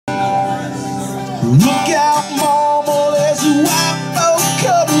Look out, mama, there's a white boat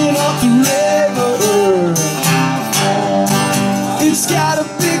coming up the river. It's got a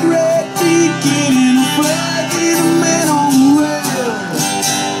big red beacon and a flag and a man on the rail.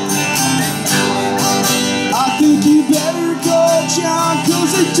 I think you better go, John,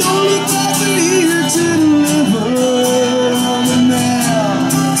 'cause they don't look like they're here to deliver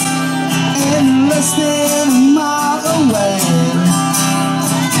now. And less than a mile away,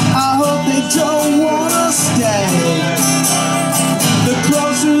 I hope they don't wanna stay. The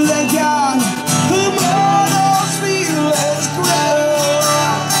closer they got, the more those feelings grow.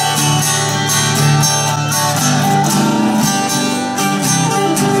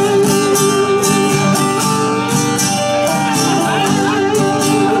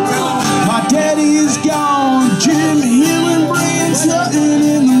 My daddy is gone, Jim, him and Brian's hunting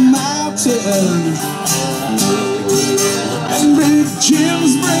in the mountains. And Big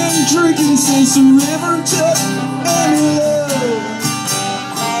Jim's been drinking since the river took any low.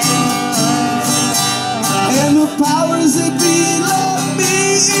 And the powers that be love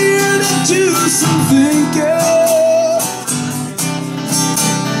me here to do some thinking.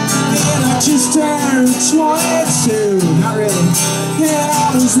 And I just turned 22. Not really. And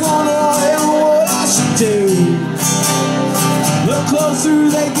I was wondering what I should do. The closer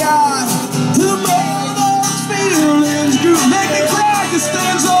they got, the more those feelings grew. Make me cry,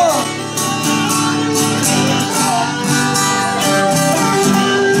 Costanza.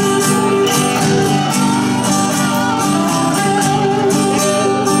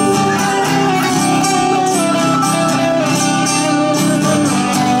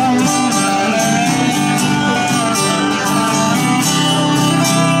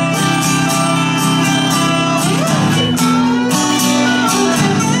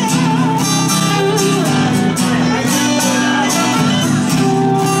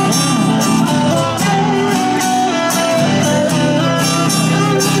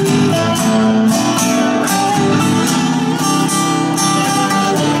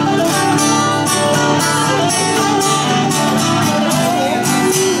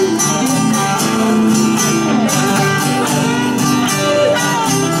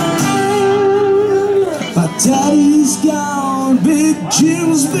 Daddy's gone, Big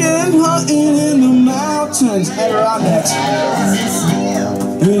Jim's been hunting in the mountains. Hey, we're on next.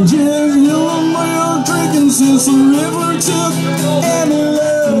 And Jim, you and me are drinking since the river took any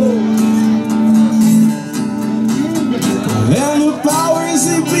low. And the powers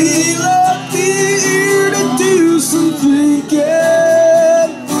that be love me here to do some thinking.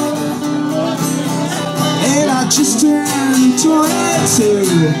 And I just turned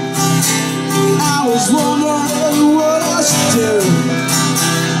 22. I was wondering what I should do.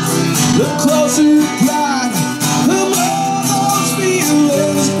 The closer you got, the more those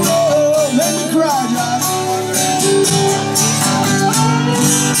feelings grow. Let me cry, John.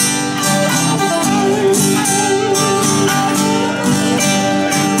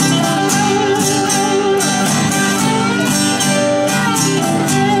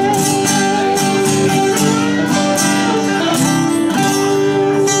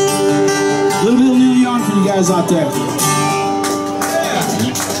 A little bit of Neil Young for you guys out there.